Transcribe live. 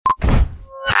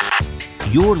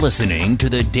You're listening to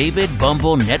the David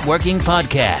Bumble Networking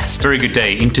Podcast. Very good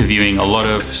day interviewing a lot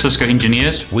of Cisco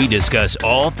engineers. We discuss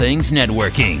all things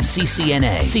networking,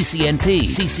 CCNA, CCNP,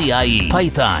 CCIE,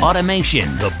 Python, automation,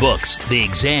 the books, the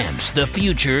exams, the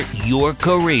future, your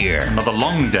career. Another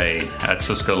long day at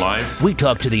Cisco Live. We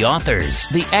talk to the authors,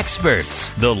 the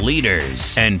experts, the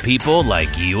leaders, and people like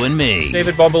you and me.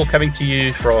 David Bumble coming to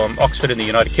you from Oxford in the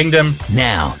United Kingdom.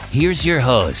 Now, here's your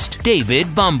host,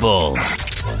 David Bumble.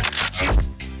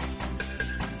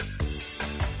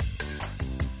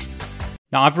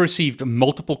 Now, I've received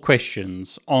multiple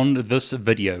questions on this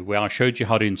video where I showed you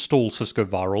how to install Cisco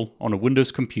VIRL on a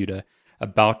Windows computer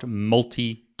about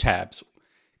multi-tabs.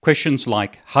 Questions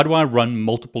like, how do I run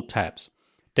multiple tabs?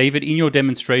 David, in your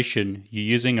demonstration, you're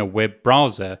using a web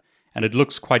browser and it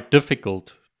looks quite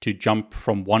difficult to jump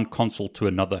from one console to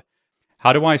another.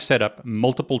 How do I set up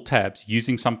multiple tabs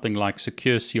using something like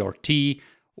Secure CRT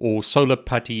or Solar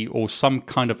Putty or some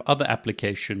kind of other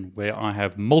application where I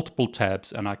have multiple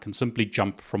tabs and I can simply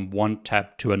jump from one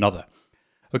tab to another?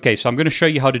 Okay, so I'm going to show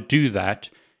you how to do that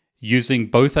using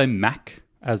both a Mac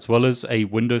as well as a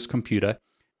Windows computer.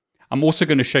 I'm also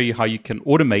going to show you how you can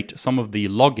automate some of the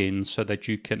logins so that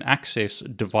you can access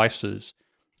devices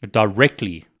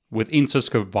directly within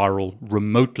Cisco VIRL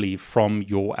remotely from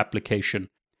your application.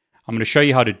 I'm going to show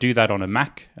you how to do that on a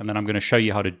Mac, and then I'm going to show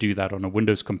you how to do that on a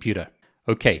Windows computer.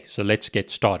 Okay, so let's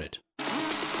get started.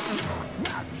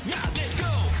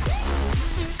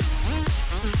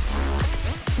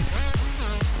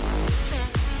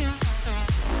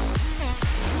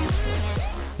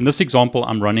 In this example,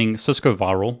 I'm running Cisco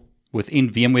VIRL within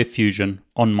VMware Fusion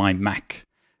on my Mac.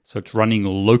 So it's running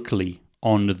locally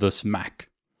on this Mac.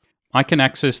 I can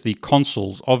access the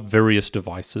consoles of various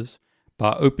devices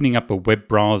by opening up a web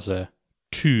browser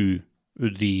to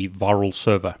the VIRL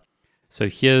server. So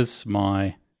here's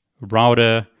my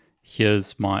router,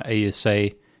 here's my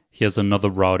ASA, here's another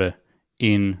router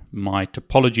in my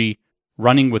topology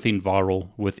running within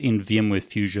VIRL within VMware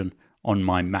Fusion on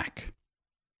my Mac.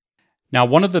 Now,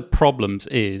 one of the problems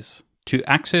is to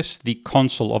access the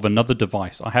console of another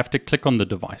device, I have to click on the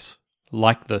device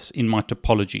like this in my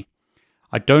topology.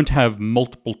 I don't have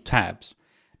multiple tabs.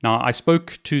 Now, I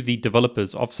spoke to the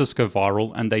developers of Cisco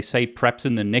VIRL and they say perhaps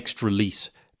in the next release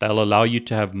they'll allow you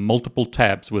to have multiple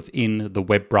tabs within the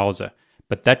web browser,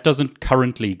 but that doesn't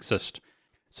currently exist.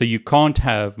 So you can't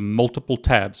have multiple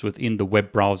tabs within the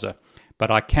web browser, but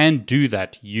I can do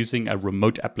that using a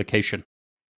remote application.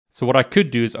 So what I could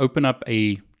do is open up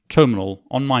a terminal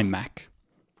on my Mac.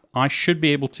 I should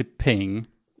be able to ping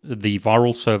the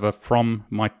VIRL server from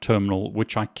my terminal,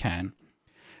 which I can.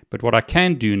 But what I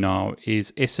can do now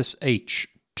is SSH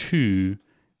to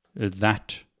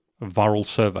that VIRL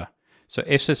server. So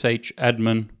SSH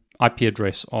admin IP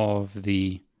address of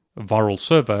the VIRL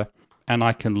server, and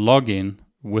I can log in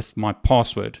with my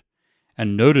password.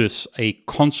 And notice a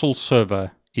console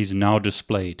server is now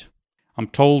displayed. I'm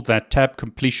told that tab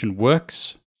completion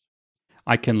works.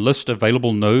 I can list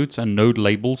available nodes and node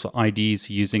labels, IDs,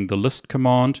 using the list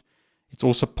command. It's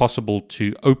also possible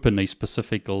to open a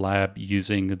specific lab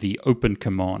using the open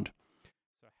command.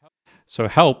 So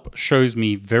help shows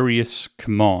me various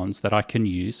commands that I can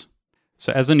use.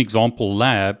 So as an example,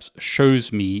 labs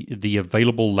shows me the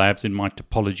available labs in my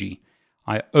topology.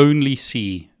 I only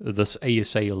see this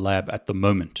ASA lab at the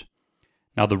moment.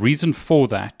 Now the reason for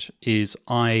that is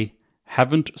I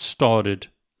haven't started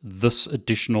this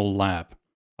additional lab.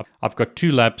 I've got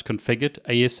two labs configured,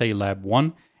 ASA Lab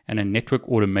 1 and a Network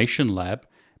Automation Lab,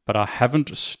 but I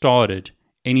haven't started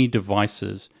any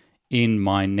devices in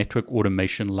my Network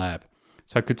Automation Lab.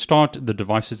 So I could start the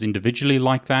devices individually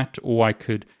like that, or I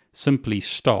could simply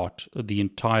start the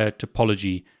entire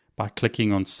topology by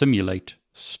clicking on Simulate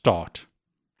Start.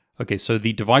 Okay, so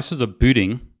the devices are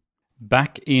booting.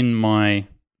 Back in my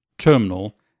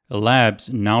terminal,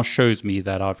 labs now shows me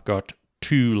that I've got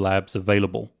two labs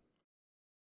available.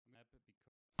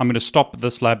 I'm going to stop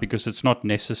this lab because it's not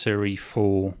necessary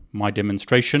for my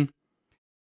demonstration.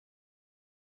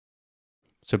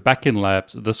 So back in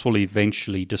labs, this will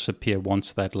eventually disappear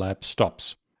once that lab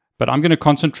stops. But I'm going to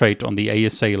concentrate on the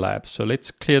ASA lab. So let's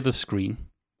clear the screen.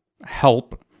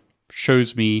 Help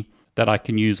shows me that I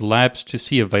can use labs to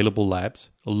see available labs.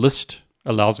 A list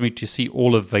allows me to see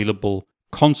all available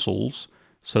consoles.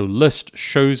 So list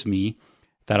shows me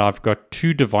that I've got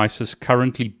two devices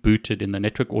currently booted in the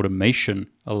Network Automation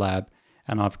lab,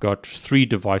 and I've got three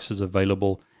devices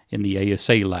available in the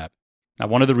ASA lab. Now,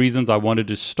 one of the reasons I wanted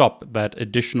to stop that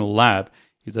additional lab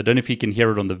is I don't know if you can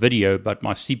hear it on the video, but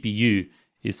my CPU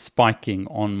is spiking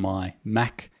on my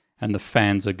Mac and the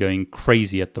fans are going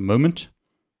crazy at the moment.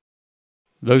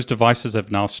 Those devices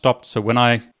have now stopped. So when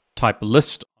I type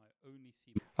list,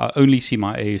 I only see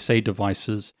my ASA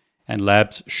devices, and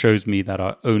labs shows me that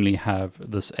I only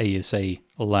have this ASA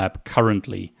lab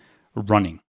currently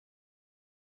running.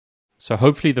 So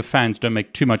hopefully the fans don't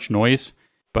make too much noise,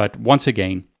 but once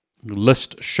again,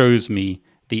 list shows me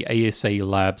the ASA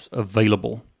labs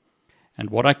available. And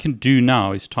what I can do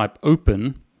now is type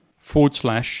open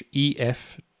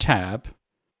 /EF tab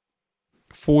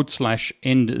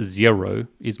 /end0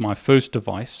 is my first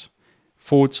device,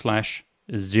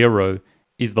 /0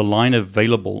 is the line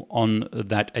available on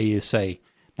that ASA.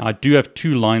 Now I do have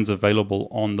 2 lines available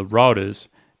on the routers,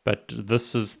 but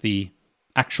this is the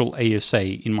actual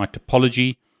ASA in my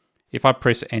topology. If I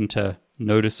press enter,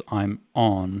 notice I'm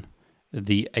on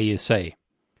the ASA.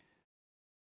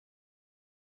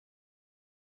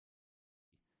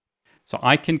 So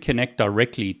I can connect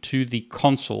directly to the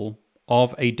console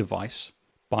of a device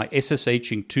by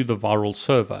SSHing to the VIRL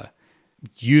server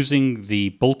using the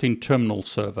built-in terminal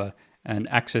server and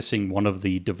accessing one of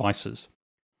the devices.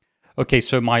 Okay,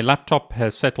 so my laptop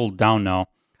has settled down now.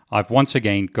 I've once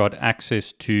again got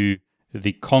access to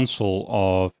the console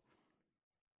of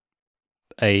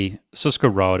a Cisco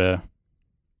router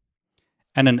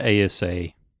and an ASA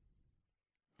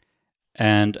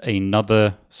and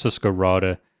another Cisco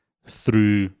router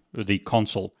through the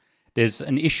console. There's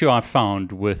an issue I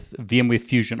found with VMware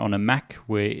Fusion on a Mac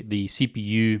where the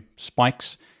CPU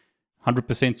spikes.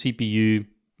 100% CPU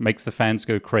makes the fans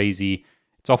go crazy.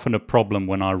 It's often a problem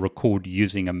when I record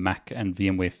using a Mac and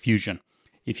VMware Fusion.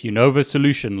 If you know of a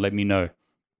solution, let me know.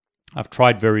 I've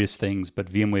tried various things, but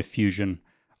VMware Fusion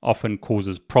often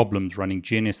causes problems running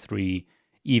GNS3,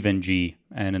 EVE-NG,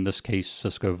 and in this case,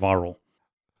 Cisco VIRL.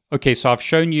 Okay, so I've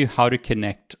shown you how to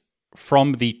connect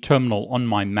from the terminal on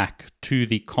my Mac to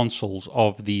the consoles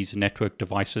of these network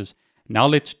devices. Now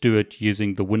let's do it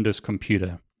using the Windows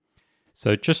computer.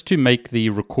 So just to make the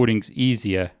recordings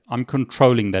easier, I'm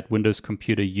controlling that Windows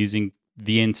computer using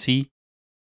VNC,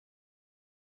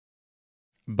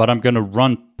 but I'm going to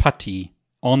run PuTTY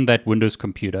on that Windows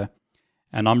computer,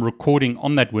 and I'm recording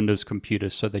on that Windows computer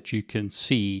so that you can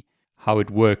see how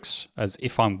it works as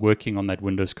if I'm working on that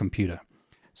Windows computer.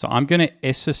 So I'm going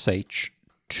to SSH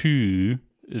to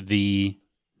the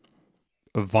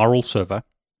VIRL server,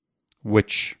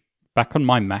 which back on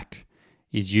my Mac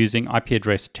is using IP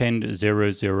address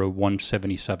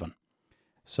 10.0.0.177.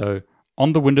 So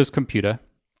on the Windows computer,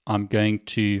 I'm going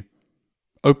to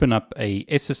open up a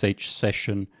SSH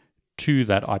session to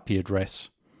that IP address.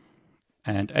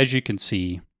 And as you can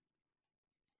see,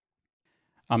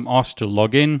 I'm asked to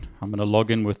log in. I'm going to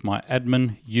log in with my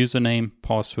admin username,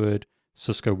 password,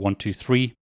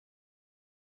 Cisco123.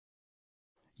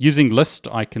 Using list,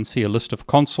 I can see a list of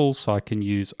consoles, so I can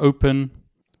use open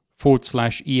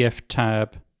 /EF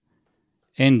tab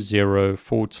end0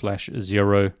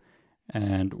 /0,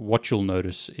 and what you'll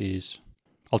notice is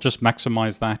I'll just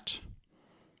maximize that,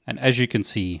 and as you can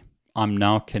see, I'm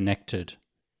now connected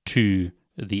to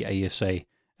the ASA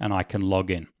and I can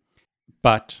log in.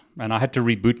 And I had to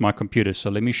reboot my computer, so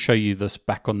let me show you this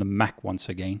back on the Mac once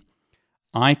again.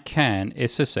 I can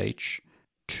SSH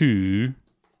to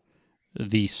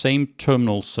the same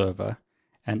terminal server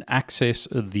and access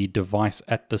the device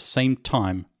at the same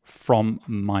time from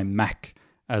my Mac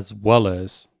as well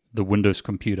as the Windows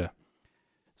computer.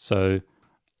 So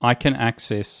I can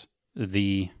access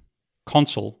the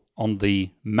console on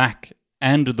the Mac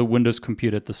and the Windows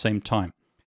computer at the same time.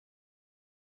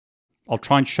 I'll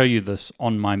try and show you this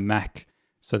on my Mac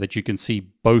so that you can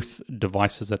see both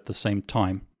devices at the same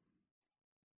time.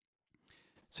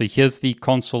 So here's the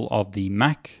console of the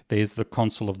Mac. There's the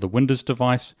console of the Windows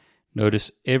device.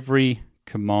 Notice every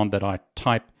command that I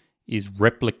type is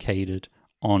replicated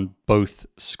on both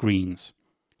screens.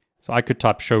 So I could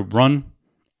type show run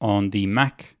on the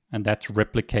Mac, and that's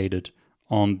replicated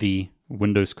on the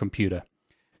Windows computer.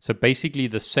 So basically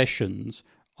the sessions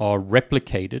are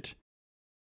replicated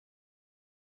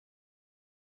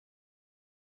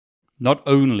not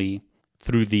only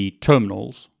through the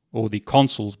terminals or the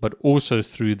consoles, but also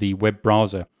through the web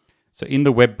browser. So in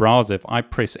the web browser, if I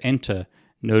press enter,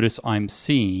 notice I'm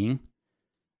seeing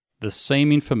the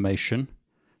same information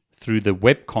through the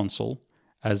web console,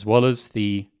 as well as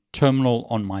the terminal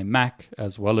on my Mac,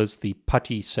 as well as the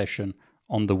PuTTY session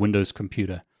on the Windows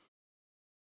computer.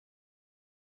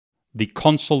 The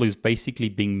console is basically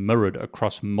being mirrored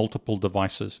across multiple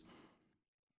devices.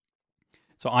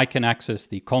 So I can access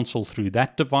the console through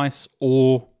that device,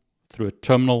 or through a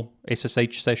terminal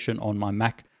SSH session on my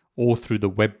Mac, or through the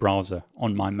web browser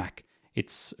on my Mac.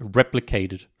 It's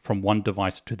replicated from one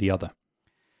device to the other.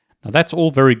 Now that's all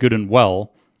very good and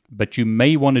well, but you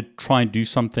may want to try and do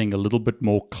something a little bit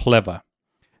more clever.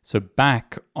 So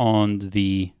back on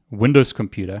the Windows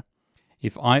computer,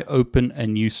 if I open a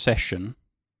new session,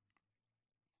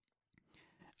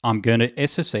 I'm going to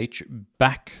SSH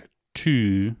back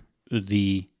to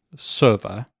the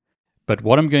server, but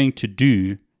what I'm going to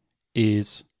do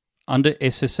is under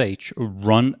SSH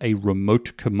run a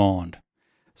remote command.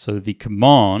 So the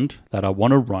command that I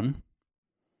want to run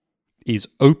is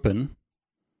open.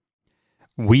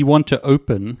 We want to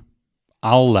open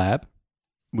our lab.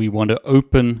 We want to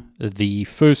open the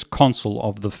first console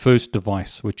of the first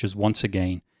device, which is once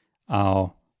again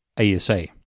our ASA.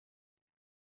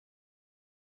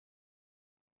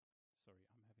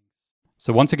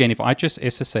 So once again, if I just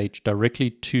SSH directly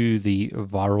to the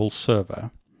VIRL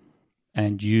server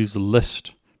and use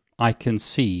list, I can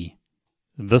see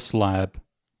this lab,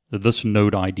 this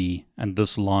node ID, and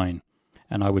this line.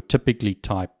 And I would typically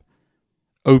type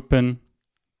open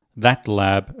that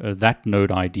lab, that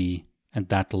node ID, and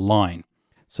that line.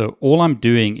 So all I'm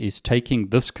doing is taking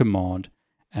this command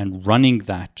and running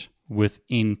that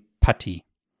within PuTTY.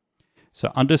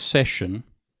 So under session,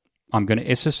 I'm going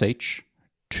to SSH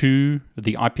to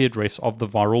the IP address of the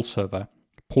VIRL server,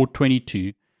 port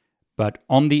 22, but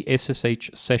on the SSH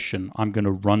session, I'm going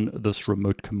to run this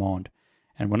remote command.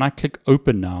 And when I click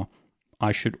open now,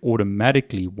 I should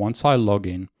automatically, once I log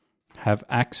in, have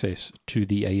access to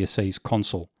the ASA's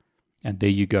console. And there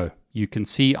you go. You can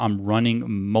see I'm running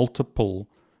multiple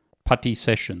PuTTY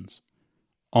sessions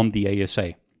on the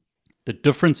ASA. The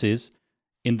difference is,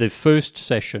 in the first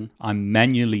session, I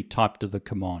manually typed the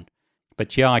command.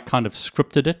 But yeah, I kind of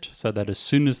scripted it so that as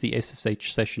soon as the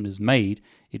SSH session is made,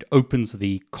 it opens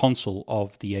the console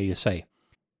of the ASA.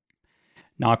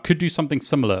 Now, I could do something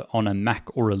similar on a Mac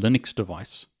or a Linux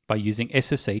device by using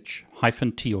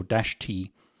SSH-T or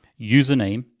 -T,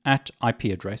 username at IP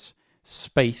address,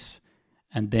 space,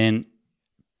 and then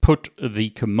put the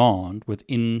command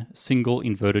within single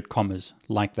inverted commas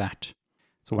like that.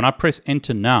 So when I press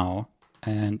enter now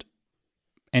and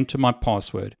enter my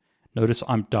password, notice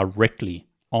I'm directly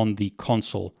on the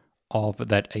console of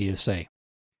that ASA.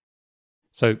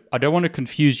 So I don't want to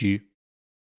confuse you.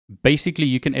 Basically,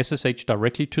 you can SSH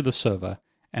directly to the server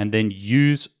and then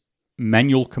use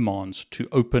manual commands to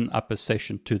open up a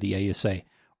session to the ASA.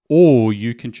 Or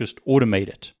you can just automate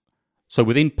it. So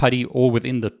within PuTTY or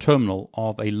within the terminal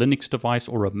of a Linux device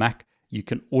or a Mac, you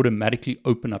can automatically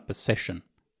open up a session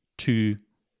to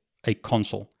a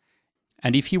console.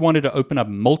 And if you wanted to open up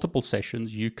multiple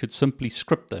sessions, you could simply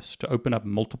script this to open up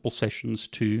multiple sessions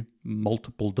to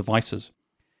multiple devices.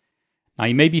 Now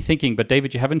you may be thinking, but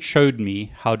David, you haven't showed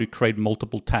me how to create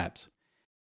multiple tabs.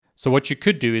 So what you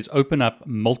could do is open up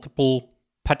multiple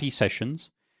PuTTY sessions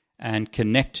and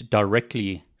connect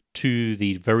directly to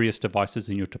the various devices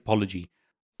in your topology.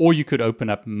 Or you could open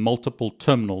up multiple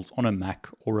terminals on a Mac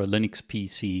or a Linux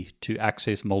PC to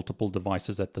access multiple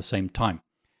devices at the same time.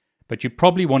 But you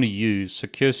probably want to use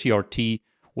Secure CRT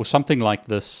or something like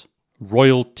this,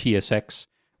 Royal TSX,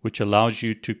 which allows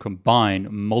you to combine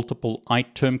multiple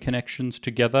iTerm connections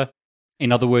together.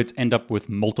 In other words, end up with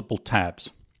multiple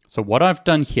tabs. So what I've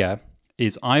done here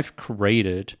is I've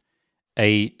created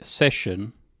a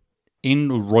session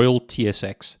in Royal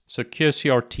TSX, Secure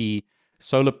CRT,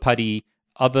 Solar PuTTY,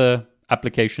 other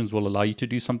applications will allow you to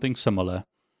do something similar.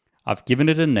 I've given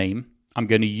it a name. I'm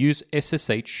going to use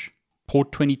SSH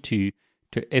port 22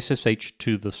 to SSH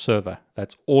to the server.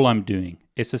 That's all I'm doing,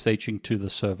 SSHing to the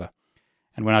server.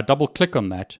 And when I double click on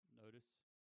that,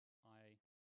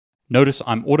 notice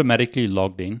I'm automatically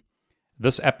logged in.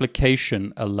 This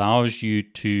application allows you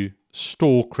to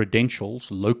store credentials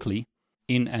locally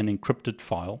in an encrypted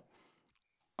file.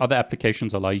 Other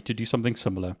applications allow you to do something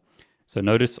similar. So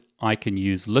notice I can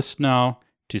use list now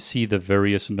to see the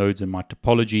various nodes in my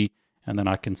topology, and then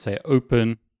I can say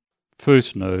open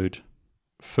first node,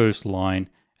 first line,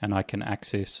 and I can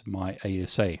access my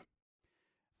ASA.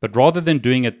 But rather than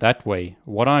doing it that way,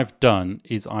 what I've done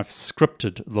is I've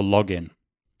scripted the login.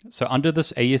 So under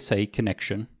this ASA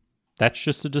connection, that's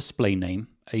just a display name,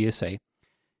 ASA.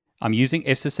 I'm using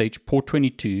SSH port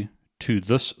 22 to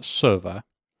this server,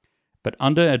 but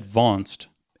under advanced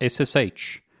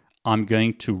SSH, I'm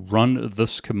going to run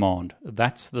this command.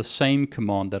 That's the same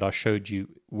command that I showed you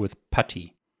with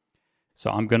PuTTY. So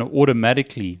I'm going to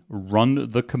automatically run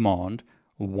the command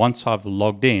once I've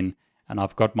logged in and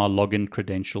I've got my login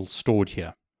credentials stored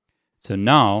here. So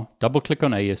now, double click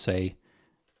on ASA,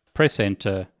 press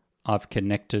enter, I've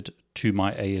connected to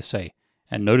my ASA.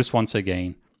 And notice once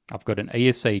again, I've got an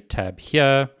ASA tab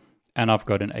here and I've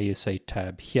got an ASA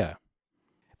tab here.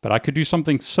 But I could do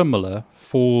something similar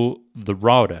for the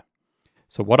router.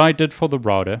 So what I did for the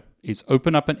router is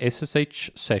open up an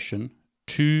SSH session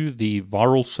to the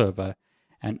VIRL server,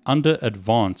 and under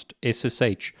advanced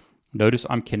SSH, notice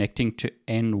I'm connecting to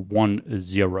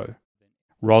N10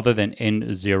 rather than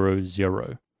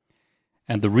N00.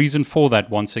 And the reason for that,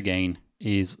 once again,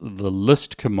 is the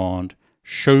list command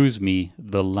shows me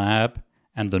the lab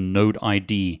and the node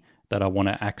ID that I want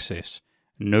to access.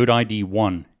 Node ID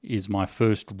 1 is my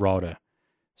first router.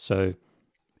 So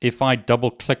if I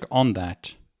double click on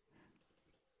that,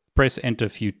 press enter a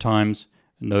few times,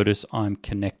 notice I'm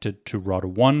connected to router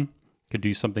 1. Could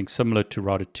do something similar to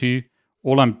router 2.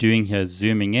 All I'm doing here is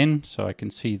zooming in so I can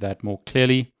see that more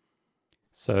clearly.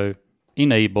 So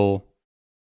enable,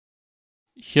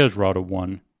 here's router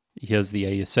 1, here's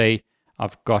the ASA.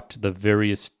 I've got the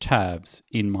various tabs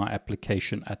in my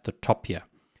application at the top here.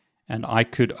 And I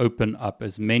could open up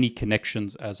as many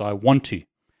connections as I want to.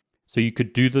 So you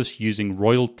could do this using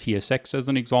Royal TSX as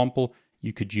an example.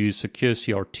 You could use Secure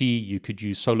CRT. You could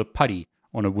use Solar Putty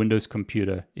on a Windows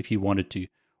computer if you wanted to.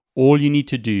 All you need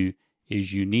to do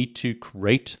is you need to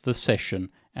create the session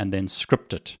and then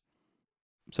script it.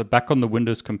 So back on the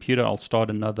Windows computer, I'll start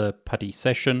another Putty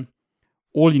session.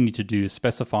 All you need to do is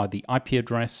specify the IP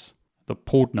address, the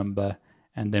port number,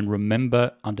 and then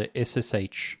remember under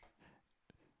SSH,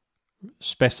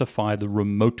 specify the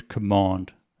remote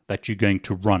command that you're going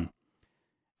to run.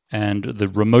 And the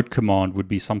remote command would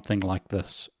be something like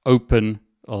this: open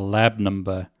a lab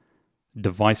number,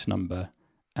 device number,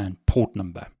 and port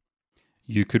number.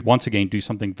 You could once again do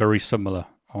something very similar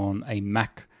on a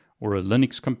Mac or a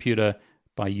Linux computer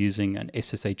by using an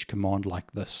SSH command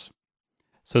like this.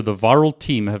 So the VIRL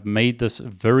team have made this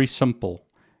very simple.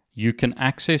 You can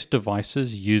access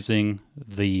devices using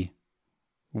the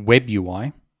web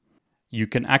UI. You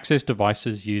can access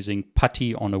devices using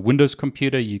Putty on a Windows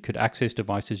computer. You could access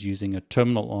devices using a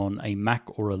terminal on a Mac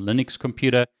or a Linux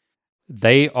computer.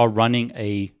 They are running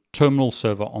a terminal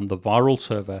server on the VIRL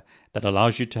server that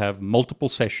allows you to have multiple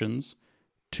sessions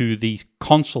to the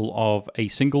console of a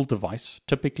single device.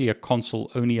 Typically, a console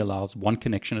only allows one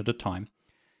connection at a time,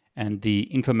 and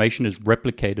the information is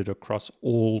replicated across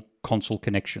all console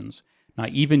connections. Now,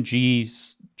 even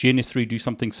GNS3 do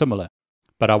something similar,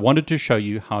 but I wanted to show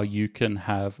you how you can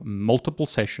have multiple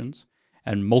sessions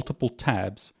and multiple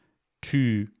tabs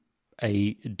to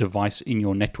a device in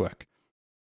your network.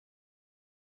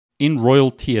 In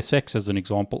Royal TSX, as an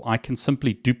example, I can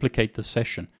simply duplicate the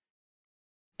session,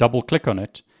 double click on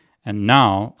it, and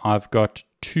now I've got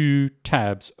two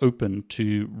tabs open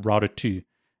to router 2.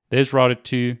 There's router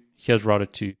 2, here's router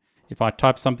 2. If I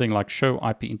type something like show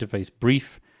IP interface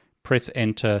brief, press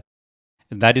enter,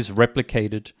 that is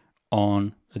replicated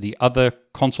on the other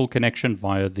console connection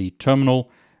via the terminal,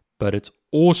 but it's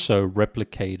also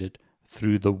replicated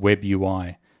through the web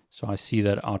UI. So I see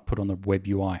that output on the web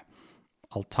UI.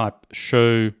 I'll type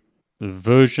show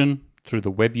version through the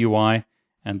web UI,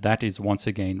 and that is once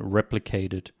again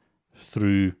replicated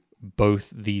through both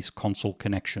these console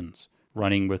connections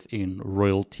running within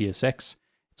Royal TSX.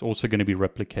 It's also going to be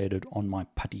replicated on my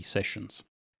Putty sessions.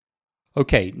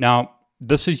 Okay, now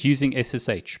this is using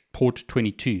SSH, port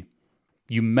 22.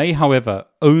 You may, however,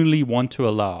 only want to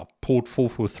allow port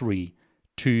 443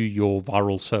 to your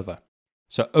VIRL server.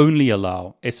 So only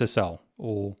allow SSL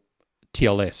or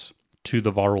TLS to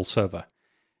the VIRL server.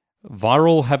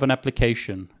 VIRL have an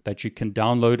application that you can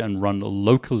download and run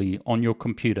locally on your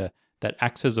computer that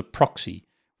acts as a proxy,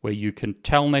 where you can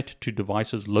telnet to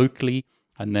devices locally,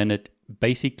 and then it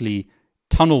basically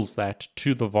tunnels that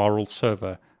to the VIRL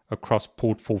server across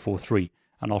port 443.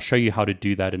 And I'll show you how to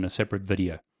do that in a separate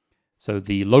video. So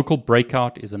the local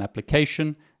breakout is an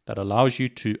application that allows you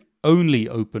to only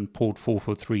open port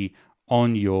 443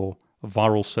 on your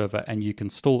VIRL server, and you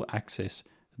can still access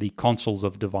the consoles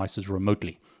of devices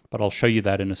remotely. But I'll show you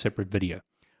that in a separate video.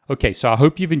 Okay, so I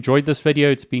hope you've enjoyed this video.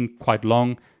 It's been quite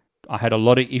long. I had a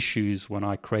lot of issues when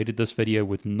I created this video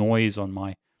with noise on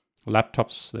my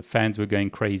laptops. The fans were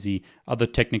going crazy, other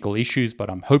technical issues,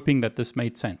 but I'm hoping that this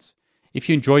made sense. If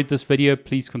you enjoyed this video,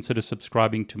 please consider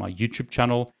subscribing to my YouTube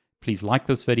channel. Please like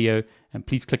this video, and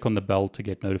please click on the bell to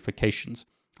get notifications.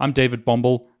 I'm David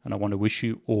Bombal, and I want to wish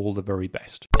you all the very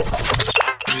best.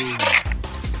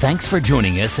 Thanks for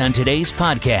joining us on today's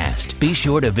podcast. Be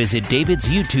sure to visit David's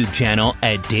YouTube channel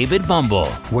at David Bumble,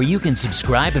 where you can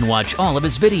subscribe and watch all of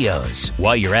his videos.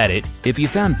 While you're at it, if you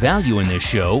found value in this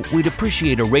show, we'd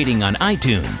appreciate a rating on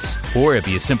iTunes. Or if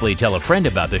you simply tell a friend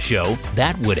about the show,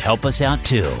 that would help us out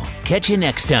too. Catch you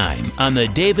next time on the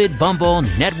David Bumble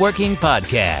Networking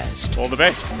Podcast. All the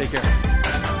best. Take care.